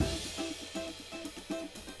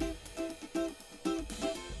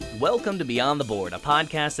Welcome to Beyond the Board, a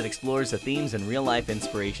podcast that explores the themes and real-life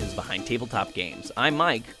inspirations behind tabletop games. I'm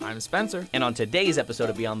Mike. I'm Spencer. And on today's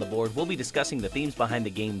episode of Beyond the Board, we'll be discussing the themes behind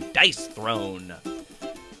the game Dice Throne.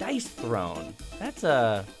 Dice Throne. That's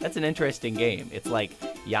an interesting game. It's like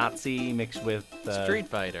Yahtzee mixed with... Street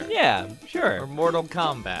Fighter. Yeah, sure. Or Mortal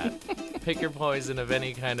Kombat. Pick your poison of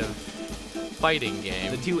any kind of fighting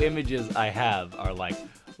game. The two images I have are like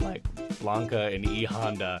Blanca and E.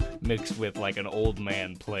 Honda mixed with like an old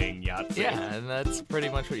man playing Yahtzee. Yeah, and that's pretty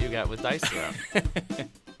much what you got with Dice Throne.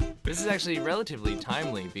 This is actually relatively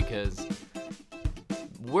timely because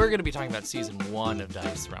we're going to be talking about Season 1 of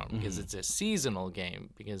Dice Throne because it's a seasonal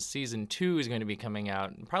game, because Season 2 is going to be coming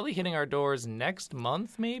out and probably hitting our doors next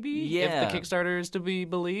month, maybe? Yeah. If the Kickstarter is to be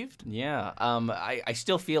believed. Yeah. I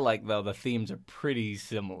still feel like, though, the themes are pretty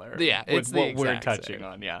similar. Yeah, with it's the what we're exact touching same.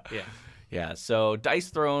 on. Yeah. Yeah. Yeah, so Dice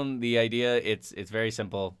Throne, the idea, it's very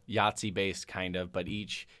simple, Yahtzee-based kind of, but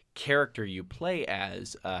each character you play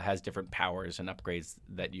as has different powers and upgrades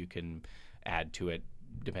that you can add to it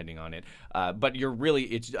depending on it. But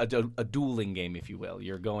it's a dueling game, if you will.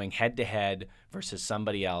 You're going head-to-head versus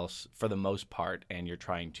somebody else for the most part, and you're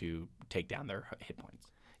trying to take down their hit points.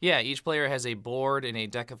 Yeah, each player has a board and a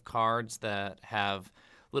deck of cards that have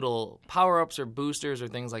little power-ups or boosters or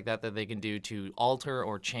things like that they can do to alter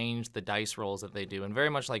or change the dice rolls that they do. And very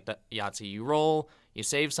much like the Yahtzee, you roll, you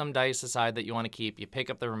save some dice aside that you want to keep, you pick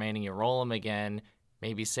up the remaining, you roll them again,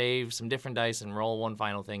 maybe save some different dice and roll one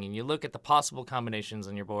final thing, and you look at the possible combinations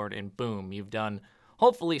on your board, and boom, you've done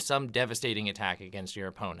hopefully some devastating attack against your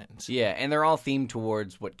opponent. Yeah, and they're all themed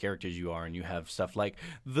towards what characters you are, and you have stuff like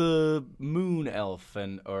the Moon Elf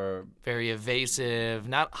or very evasive,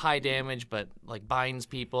 not high damage, but like binds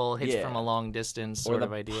people, hits from a long distance sort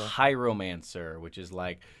of idea. Or the Pyromancer, which is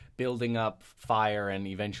like building up fire and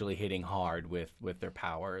eventually hitting hard with their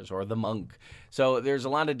powers, or the Monk. So there's a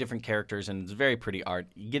lot of different characters, and it's very pretty art.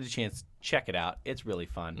 You get a chance, check it out. It's really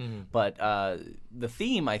fun. But the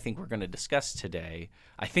theme I think we're going to discuss today,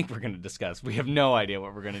 we have no idea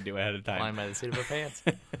what we're going to do ahead of time. Flying by the seat of our pants.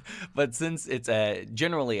 But since it's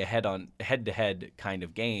generally a head-to-head kind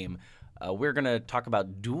of game, we're going to talk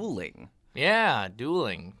about dueling. Yeah,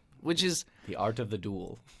 dueling, which is The art of the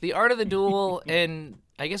duel. The art of the duel, and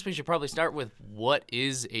I guess we should probably start with what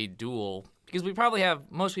is a duel, because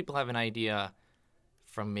most people have an idea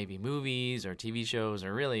from maybe movies or TV shows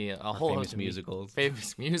or really a whole famous host of musicals.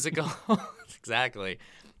 Famous musicals, exactly,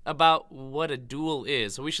 about what a duel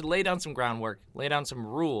is. So we should lay down some groundwork, lay down some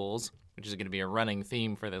rules, which is going to be a running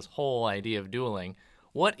theme for this whole idea of dueling.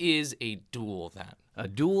 What is a duel then? A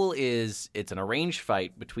duel it's an arranged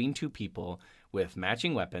fight between two people with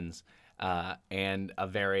matching weapons and a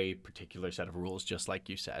very particular set of rules, just like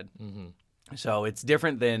you said. So it's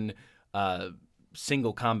different than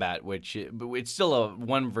single combat, which it's still a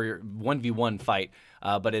 1v1 fight,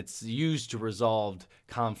 but it's used to resolve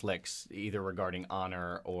conflicts either regarding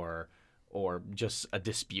honor or just a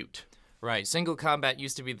dispute. Right. Single combat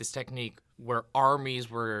used to be this technique where armies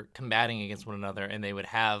were combating against one another, and they would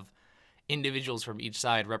have individuals from each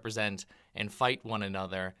side represent and fight one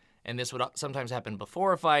another. And this would sometimes happen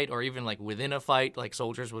before a fight or even like within a fight, like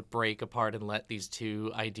soldiers would break apart and let these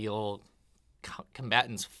two ideal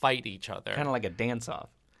combatants fight each other. Kind of like a dance-off.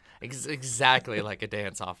 Exactly like a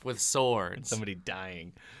dance-off with swords. Somebody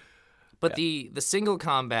dying. But the single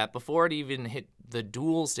combat, before it even hit the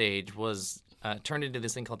duel stage, was turned into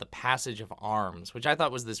this thing called the Passage of Arms, which I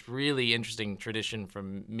thought was this really interesting tradition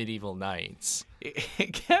from medieval knights.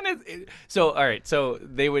 So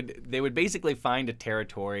they would basically find a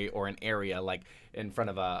territory or an area like in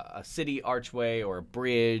front of a city archway or a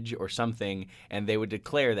bridge or something, and they would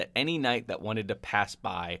declare that any knight that wanted to pass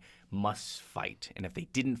by must fight, and if they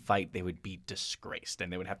didn't fight, they would be disgraced, and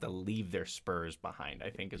they would have to leave their spurs behind, I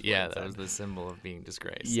think is what it said. That was the symbol of being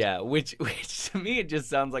disgraced. Yeah, which to me it just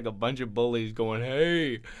sounds like a bunch of bullies going,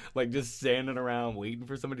 hey, like just standing around waiting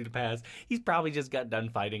for somebody to pass. He's probably just got done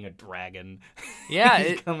fighting a dragon. Yeah.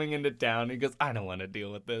 He's coming into town. He goes, I don't want to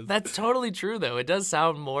deal with this. That's totally true, though. It does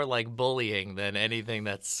sound more like bullying than anything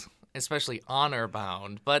that's especially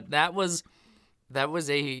honor-bound. But that was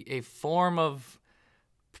a form of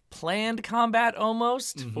planned combat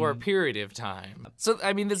almost for a period of time. So,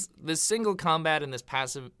 I mean, this single combat and this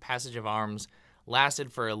passage of arms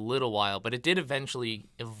lasted for a little while, but it did eventually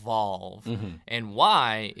evolve. And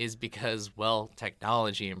why is because, well,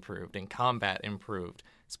 technology improved and combat improved.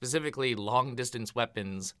 Specifically, long-distance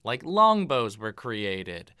weapons like longbows were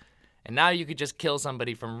created. And now you could just kill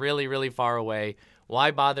somebody from really, really far away.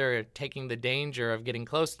 Why bother taking the danger of getting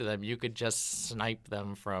close to them? You could just snipe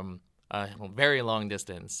them from a very long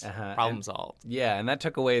distance. Problem solved. Yeah, and that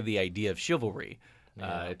took away the idea of chivalry.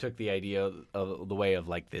 It took the idea of the way of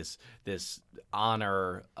like this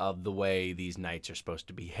honor of the way these knights are supposed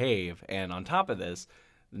to behave, and on top of this,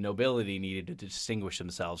 the nobility needed to distinguish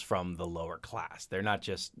themselves from the lower class. They're not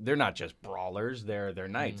just brawlers. They're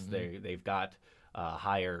knights. They've got a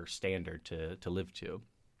higher standard to live to.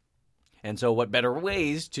 And so, what better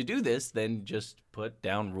ways to do this than just put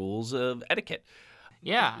down rules of etiquette?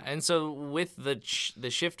 Yeah, and so with the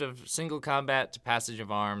shift of single combat to passage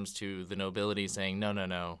of arms to the nobility saying,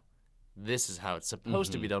 no, this is how it's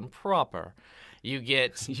supposed to be done proper, you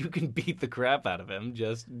can beat the crap out of him,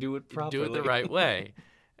 just do it properly. Do it the right way.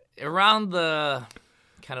 Around the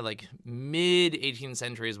kind of like mid-18th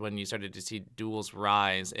century is when you started to see duels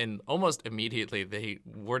rise, and almost immediately they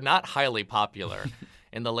were not highly popular.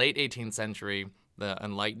 In the late 18th century, the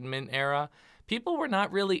Enlightenment era, people were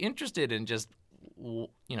not really interested in just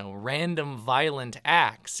random violent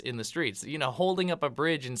acts in the streets. Holding up a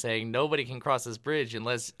bridge and saying nobody can cross this bridge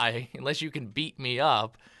unless you can beat me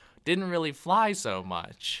up didn't really fly so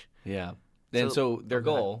much. Yeah. And so their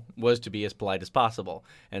goal was to be as polite as possible.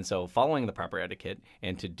 And so following the proper etiquette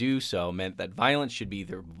and to do so meant that violence should be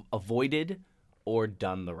either avoided or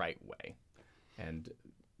done the right way. And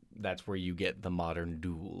that's where you get the modern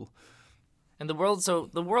duel. And the world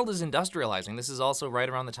is industrializing. This is also right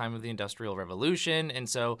around the time of the Industrial Revolution. And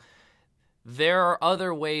so there are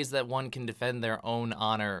other ways that one can defend their own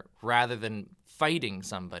honor rather than fighting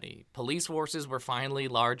somebody. Police forces were finally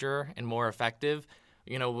larger and more effective.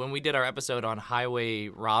 When we did our episode on highway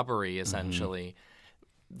robbery, essentially,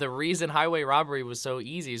 the reason highway robbery was so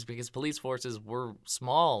easy is because police forces were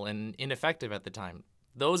small and ineffective at the time.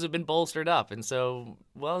 Those have been bolstered up. And so,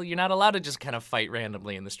 you're not allowed to just kind of fight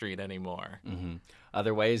randomly in the street anymore. Mm-hmm.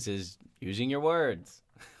 Other ways is using your words.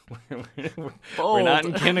 We're not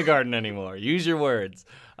in kindergarten anymore. Use your words.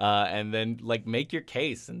 And then, make your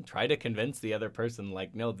case and try to convince the other person,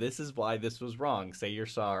 no, this is why this was wrong. Say you're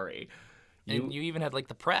sorry. And you even had,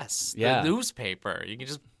 the press, the newspaper. You can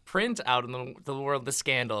just print out in the world the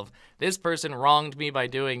scandal of this person wronged me by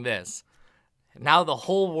doing this. Now the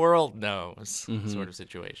whole world knows, sort of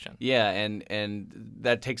situation. Yeah, and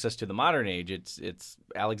that takes us to the modern age. It's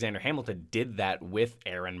Alexander Hamilton did that with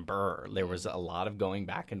Aaron Burr. There was a lot of going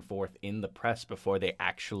back and forth in the press before they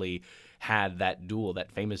actually had that duel,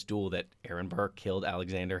 that famous duel that Aaron Burr killed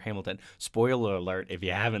Alexander Hamilton. Spoiler alert if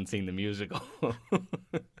you haven't seen the musical.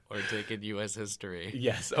 Or taken U.S. history.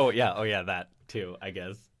 Yes. Oh, yeah, that too, I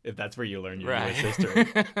guess, if that's where you learn your U.S. history.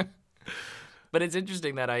 But it's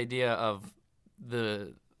interesting, that idea of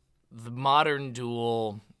the modern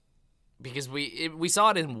duel, because we saw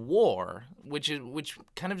it in war, which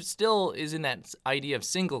kind of still is in that idea of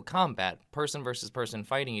single combat, person versus person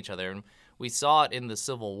fighting each other. And we saw it in the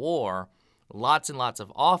Civil War. Lots and lots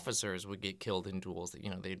of officers would get killed in duels.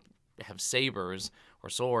 They'd have sabers or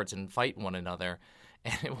swords and fight one another.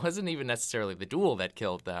 And it wasn't even necessarily the duel that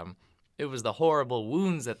killed them. It was the horrible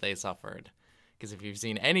wounds that they suffered. Because if you've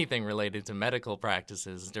seen anything related to medical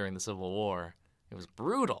practices during the Civil War, it was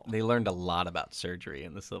brutal. They learned a lot about surgery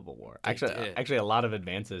in the Civil War. Actually, a lot of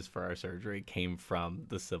advances for our surgery came from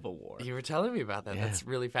the Civil War. You were telling me about that. Yeah. That's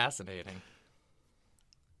really fascinating.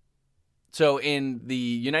 So in the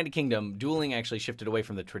United Kingdom, dueling actually shifted away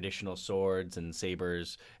from the traditional swords and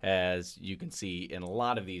sabers, as you can see in a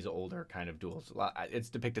lot of these older kind of duels. It's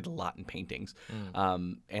depicted a lot in paintings,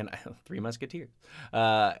 and Three Musketeers.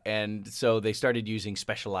 And so they started using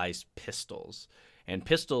specialized pistols. And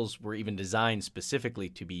pistols were even designed specifically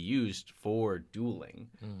to be used for dueling,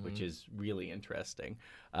 which is really interesting.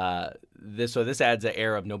 This adds an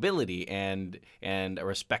air of nobility and a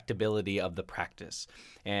respectability of the practice.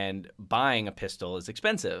 And buying a pistol is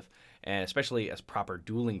expensive, and especially as proper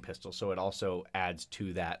dueling pistol. So it also adds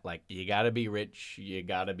to that, you got to be rich, you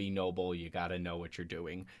got to be noble, you got to know what you're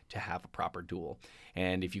doing to have a proper duel.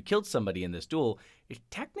 And if you killed somebody in this duel, it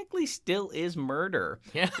technically still is murder.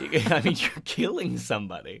 Yeah. I mean, you're killing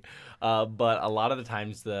somebody. But a lot of the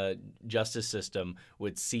times the justice system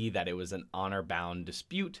would see that it was an honor-bound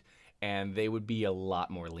dispute, and they would be a lot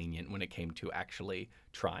more lenient when it came to actually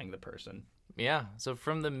trying the person. Yeah. So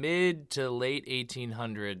from the mid to late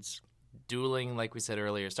 1800s, dueling, like we said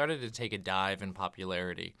earlier, started to take a dive in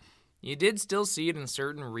popularity. You did still see it in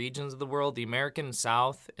certain regions of the world, the American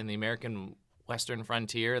South and the American Western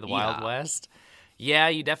frontier, the Wild West. Yeah,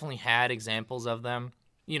 you definitely had examples of them.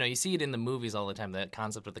 You see it in the movies all the time, that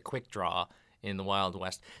concept of the quick draw in the Wild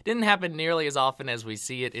West. Didn't happen nearly as often as we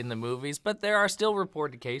see it in the movies, but there are still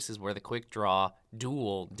reported cases where the quick draw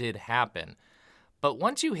duel did happen. But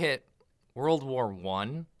once you hit World War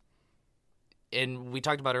I, and we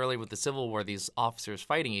talked about earlier with the Civil War, these officers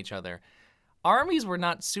fighting each other, armies were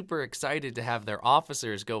not super excited to have their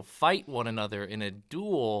officers go fight one another in a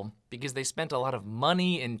duel because they spent a lot of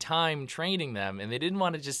money and time training them, and they didn't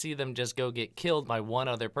want to just see them just go get killed by one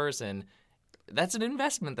other person. That's an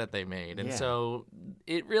investment that they made, and so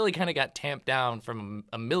it really kind of got tamped down from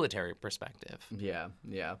a military perspective. Yeah.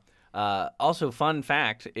 Also, fun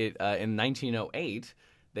fact, in 1908,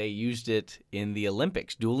 they used it in the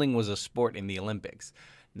Olympics. Dueling was a sport in the Olympics.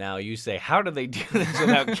 Now, you say, how do they do this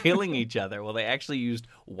without killing each other? Well, they actually used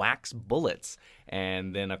wax bullets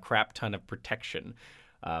and then a crap ton of protection,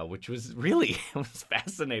 which was really it was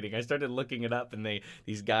fascinating. I started looking it up, and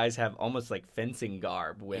these guys have almost like fencing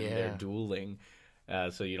garb when they're dueling.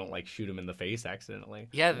 So you don't like shoot them in the face accidentally.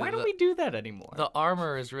 Yeah, why don't we do that anymore? The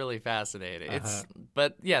armor is really fascinating.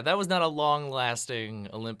 But yeah, that was not a long-lasting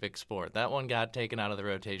Olympic sport. That one got taken out of the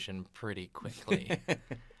rotation pretty quickly.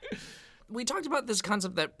 We talked about this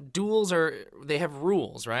concept that duels they have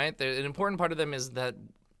rules, right? An important part of them is that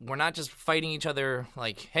we're not just fighting each other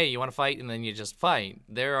like, hey, you want to fight, and then you just fight.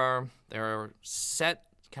 There are set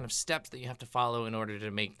kind of steps that you have to follow in order to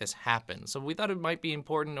make this happen. So we thought it might be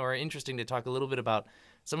important or interesting to talk a little bit about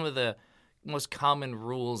some of the most common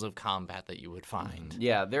rules of combat that you would find.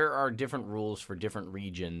 Yeah, there are different rules for different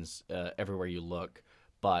regions everywhere you look,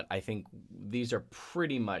 but I think these are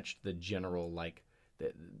pretty much the general, like,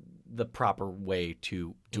 the proper way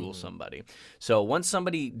to duel somebody. So once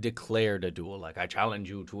somebody declared a duel, like I challenge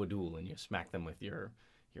you to a duel, and you smack them with your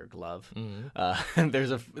glove,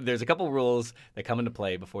 there's a couple rules that come into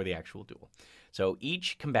play before the actual duel. So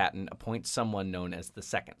each combatant appoints someone known as the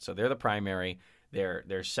second. So they're the primary.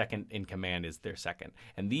 Their second in command is their second.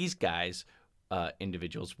 And these guys,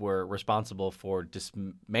 individuals, were responsible for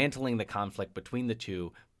dismantling the conflict between the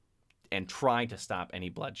two and trying to stop any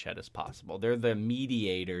bloodshed as possible. They're the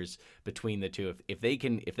mediators between the two. If they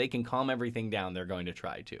can calm everything down, they're going to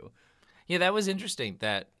try to. Yeah, that was interesting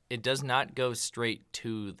that it does not go straight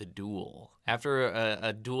to the duel. After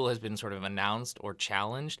a duel has been sort of announced or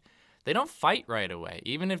challenged, they don't fight right away.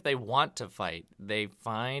 Even if they want to fight, they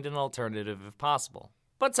find an alternative if possible.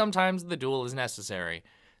 But sometimes the duel is necessary.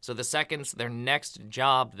 So the seconds, their next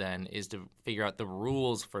job then is to figure out the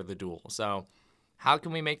rules for the duel. So how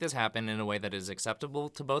can we make this happen in a way that is acceptable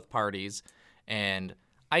to both parties and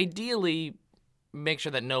ideally make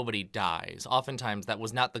sure that nobody dies? Oftentimes that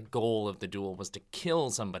was not the goal of the duel, was to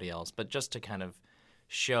kill somebody else, but just to kind of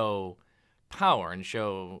show power and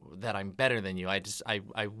show that I'm better than you.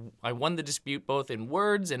 I won the dispute both in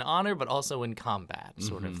words and honor, but also in combat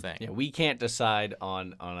sort of thing. Yeah, we can't decide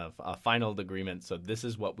on a final agreement, so this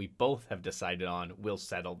is what we both have decided on. We'll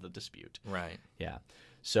settle the dispute. Right. Yeah.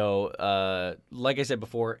 So, like I said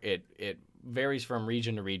before, it varies from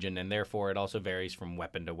region to region, and therefore it also varies from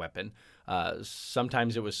weapon to weapon.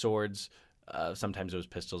 Sometimes it was swords, sometimes it was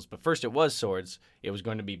pistols, but first it was swords. It was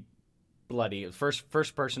going to be bloody.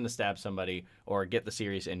 First person to stab somebody or get the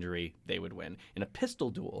serious injury, they would win. In a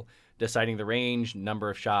pistol duel, deciding the range, number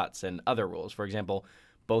of shots, and other rules. For example,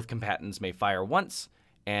 both combatants may fire once,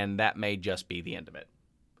 and that may just be the end of it.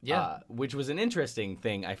 Yeah. Which was an interesting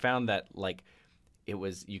thing. I found that, like,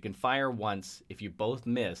 you can fire once. If you both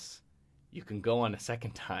miss, you can go on a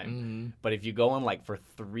second time. But if you go on like for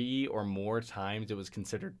 3 or more times, it was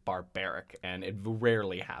considered barbaric, and it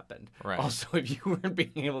rarely happened. Right. Also, if you weren't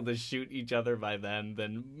being able to shoot each other by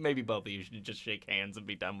then maybe both of you should just shake hands and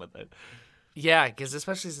be done with it. Yeah, because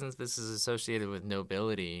especially since this is associated with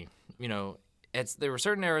nobility, there were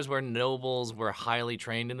certain eras where nobles were highly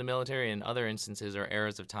trained in the military, and other instances or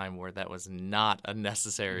eras of time where that was not a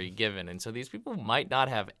necessary given. And so these people might not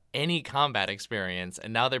have any combat experience,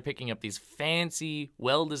 and now they're picking up these fancy,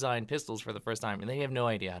 well-designed pistols for the first time, and they have no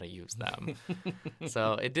idea how to use them.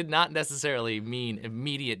 So it did not necessarily mean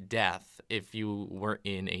immediate death if you were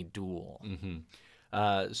in a duel.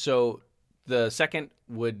 So the second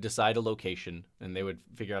would decide a location, and they would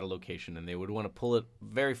figure out a location, and they would want to pull it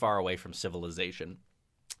very far away from civilization,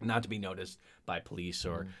 not to be noticed by police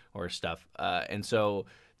or stuff. And so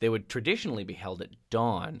they would traditionally be held at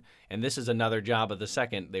dawn, and this is another job of the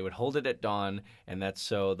second. They would hold it at dawn, and that's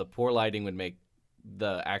so the poor lighting would make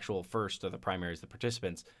the actual first, or the primaries, the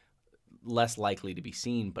participants, less likely to be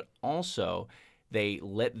seen, but also they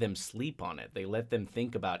let them sleep on it. They let them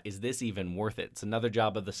think about, is this even worth it? It's another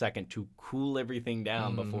job of the second to cool everything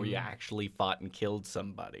down before you actually fought and killed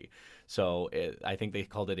somebody. So I think they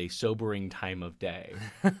called it a sobering time of day.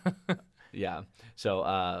 Yeah.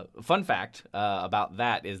 So fun fact about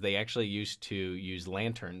that is they actually used to use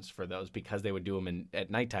lanterns for those, because they would do them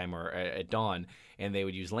at nighttime or at dawn, and they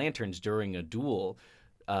would use lanterns during a duel.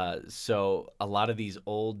 So a lot of these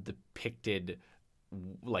old depicted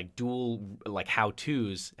like duel like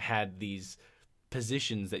how-tos had these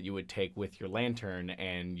positions that you would take with your lantern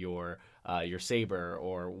and your saber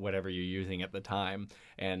or whatever you're using at the time,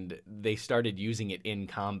 and they started using it in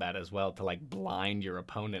combat as well to like blind your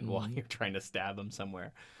opponent while you're trying to stab them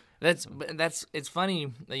somewhere. It's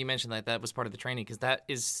funny that you mentioned that was part of the training, because that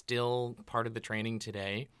is still part of the training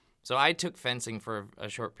today. So I took fencing for a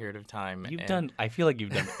short period of time. I feel like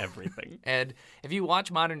you've done everything. And if you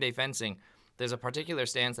watch modern day fencing, there's a particular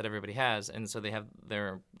stance that everybody has, and so they have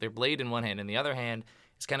their blade in one hand, and the other hand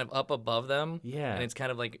is kind of up above them. Yeah. And it's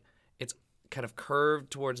kind of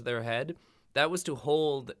curved towards their head. That was to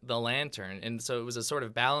hold the lantern, and so it was a sort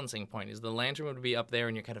of balancing point. Is the lantern would be up there,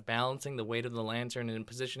 and you're kind of balancing the weight of the lantern and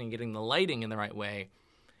positioning, getting the lighting in the right way,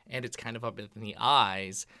 and it's kind of up in the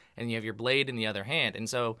eyes, and you have your blade in the other hand. And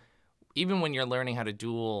so even when you're learning how to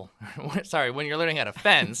when you're learning how to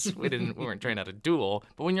fence, we weren't trained how to duel,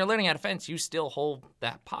 but when you're learning how to fence, you still hold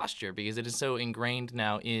that posture because it is so ingrained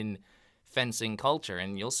now in fencing culture,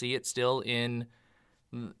 and you'll see it still in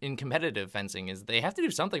competitive fencing. Is they have to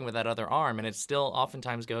do something with that other arm, and it still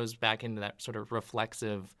oftentimes goes back into that sort of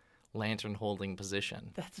reflexive lantern holding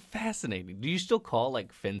position. That's fascinating. Do you still call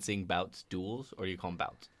like fencing bouts duels, or do you call them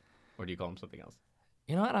bouts, or do you call them something else?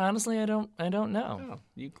 You know what? Honestly, I don't know. Oh,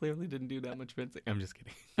 you clearly didn't do that much fencing. I'm just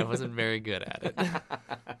kidding. I wasn't very good at it.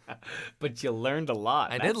 But you learned a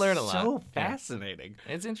lot. I did learn a lot. So fascinating.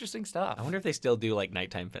 Yeah. It's interesting stuff. I wonder if they still do like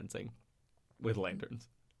nighttime fencing with lanterns.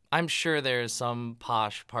 I'm sure there's some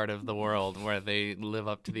posh part of the world where they live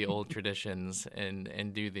up to the old traditions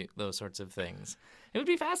and do those sorts of things. It would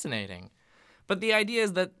be fascinating. But the idea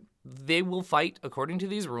is that they will fight according to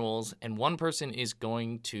these rules, and one person is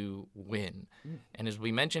going to win. And as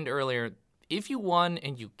we mentioned earlier, if you won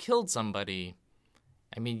and you killed somebody,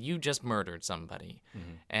 I mean, you just murdered somebody.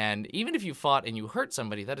 Mm-hmm. And even if you fought and you hurt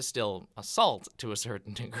somebody, that is still assault to a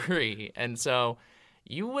certain degree. And so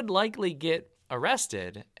you would likely get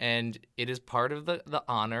arrested, and it is part of the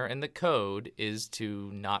honor and the code is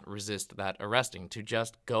to not resist that arresting, to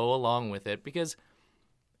just go along with it, because,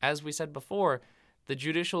 as we said before, the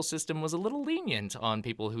judicial system was a little lenient on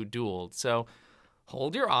people who dueled. So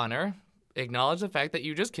hold your honor, acknowledge the fact that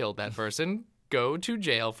you just killed that person, go to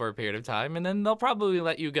jail for a period of time, and then they'll probably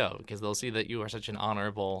let you go because they'll see that you are such an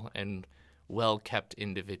honorable and well-kept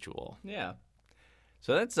individual. Yeah.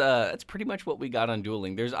 So that's pretty much what we got on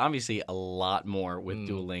dueling. There's obviously a lot more with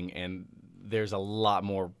dueling, and there's a lot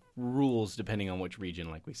more rules depending on which region,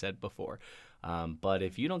 like we said before. But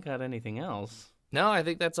if you don't got anything else... No, I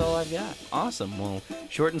think that's all I've got. Awesome. Well,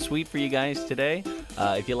 short and sweet for you guys today.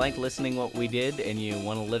 If you like listening what we did and you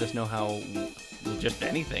want to let us know how, just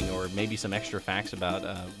anything, or maybe some extra facts about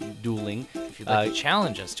dueling. If you'd like to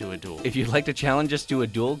challenge us to a duel. If you'd like to challenge us to a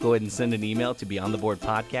duel, go ahead and send an email to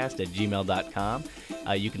beyondtheboardpodcast@gmail.com.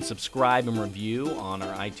 You can subscribe and review on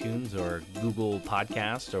our iTunes or Google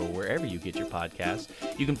Podcasts or wherever you get your podcasts.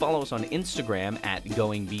 You can follow us on Instagram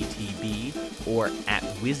 @GoingBTB or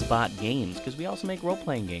 @WizBotGames, because we also make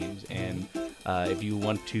role-playing games. And if you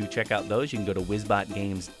want to check out those, you can go to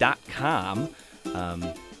WizBotGames.com,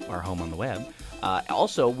 our home on the web.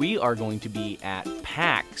 Also, we are going to be at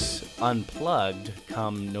PAX Unplugged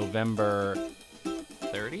come November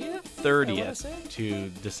 30th to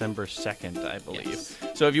December 2nd, I believe. Yes.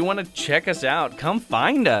 So if you want to check us out, come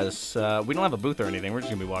find us. We don't have a booth or anything. We're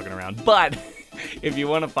just going to be walking around. But if you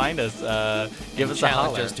want to find us, give us a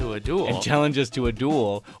holler. Challenge us to a duel. And challenge us to a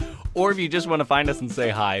duel. Or if you just want to find us and say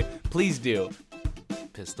hi, please do.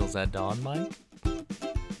 Pistols at dawn, Mike?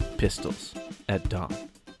 Pistols at dawn.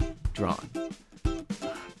 Drawn.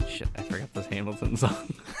 Shit, I forgot the Hamilton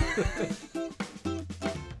song.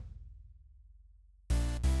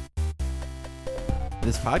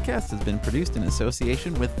 This podcast has been produced in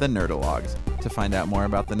association with the Nerdologues. To find out more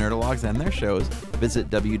about the Nerdologues and their shows, visit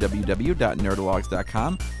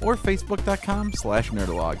www.nerdologues.com or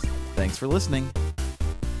facebook.com/nerdologues. Thanks for listening.